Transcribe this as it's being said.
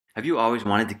Have you always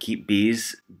wanted to keep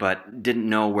bees but didn't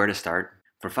know where to start?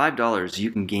 For $5, you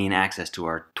can gain access to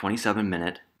our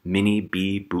 27-minute mini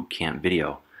bee bootcamp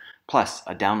video, plus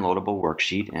a downloadable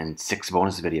worksheet and 6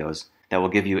 bonus videos that will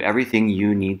give you everything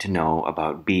you need to know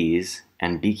about bees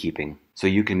and beekeeping so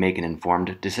you can make an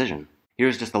informed decision.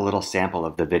 Here's just a little sample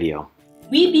of the video.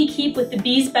 We beekeep with the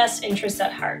bees' best interests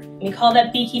at heart. We call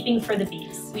that beekeeping for the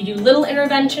bees. We do little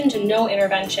intervention to no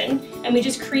intervention, and we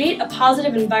just create a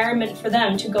positive environment for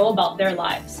them to go about their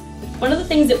lives. One of the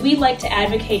things that we like to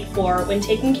advocate for when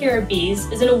taking care of bees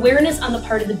is an awareness on the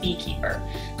part of the beekeeper.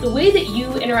 The way that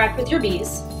you interact with your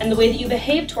bees and the way that you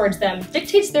behave towards them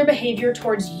dictates their behavior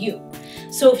towards you.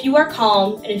 So if you are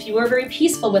calm and if you are very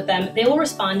peaceful with them, they will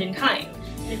respond in kind.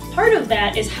 And part of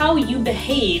that is how you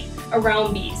behave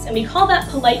around bees, and we call that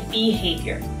polite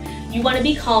behavior. You want to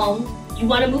be calm, you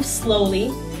want to move slowly,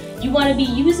 you want to be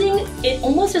using it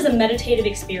almost as a meditative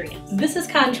experience. This is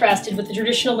contrasted with the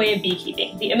traditional way of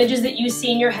beekeeping. The images that you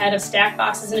see in your head of stacked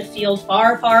boxes in a field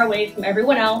far, far away from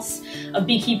everyone else, of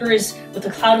beekeepers with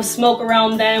a cloud of smoke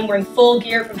around them, wearing full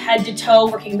gear from head to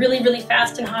toe, working really, really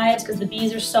fast in hives because the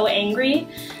bees are so angry.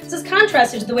 This is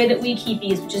contrasted to the way that we keep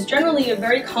bees, which is generally a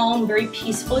very calm, very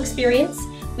peaceful experience.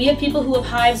 We have people who have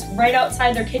hives right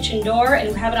outside their kitchen door and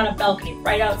who have it on a balcony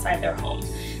right outside their home.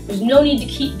 There's no need to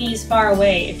keep bees far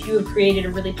away if you have created a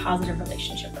really positive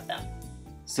relationship with them.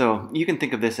 So you can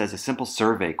think of this as a simple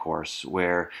survey course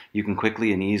where you can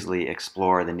quickly and easily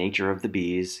explore the nature of the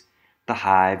bees, the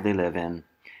hive they live in,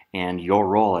 and your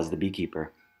role as the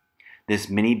beekeeper. This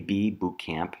mini bee boot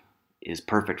camp is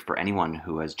perfect for anyone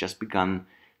who has just begun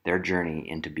their journey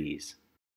into bees.